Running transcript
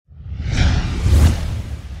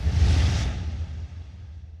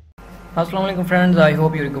Assalamualaikum friends, I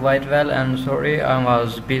hope you're quite well. And sorry I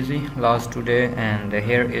was busy last 2 days. And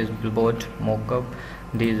here is Billboard Mockup.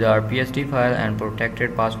 These are PSD file and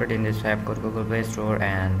protected password in this app. Go to Google Play Store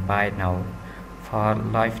and buy it now for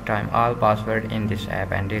lifetime. All password in this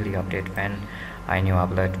app and daily update when I new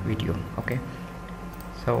upload video. Okay,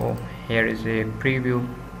 so here is a preview.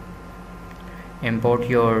 Import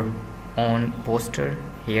your own poster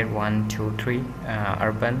here. 1 2 3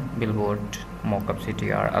 urban billboard mockup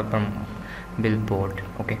city or urban billboard.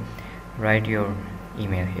 Okay, write your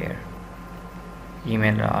email here,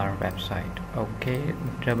 email our website. Okay,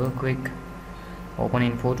 double click, open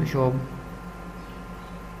in Photoshop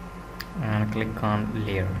and click on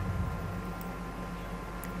layer.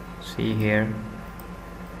 See here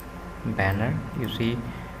banner, you see,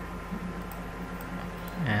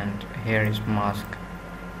 and here is mask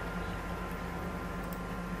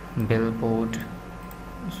billboard.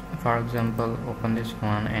 For example, open this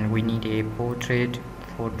one and we need a portrait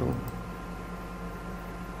photo.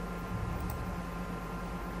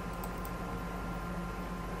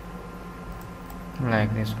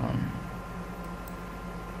 Like this one.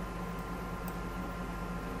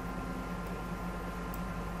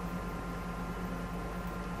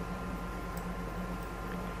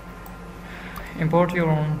 Import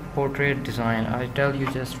your own portrait design. I tell you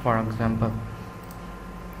just for example,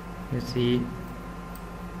 you see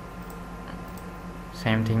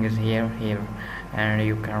same thing is here, and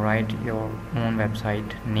you can write your own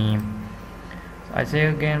website name. I say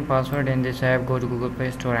again, password in this app. Go to Google Play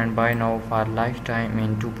Store and buy now for lifetime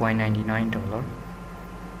in $2.99.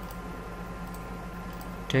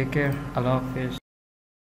 Take care. Allah Hafiz.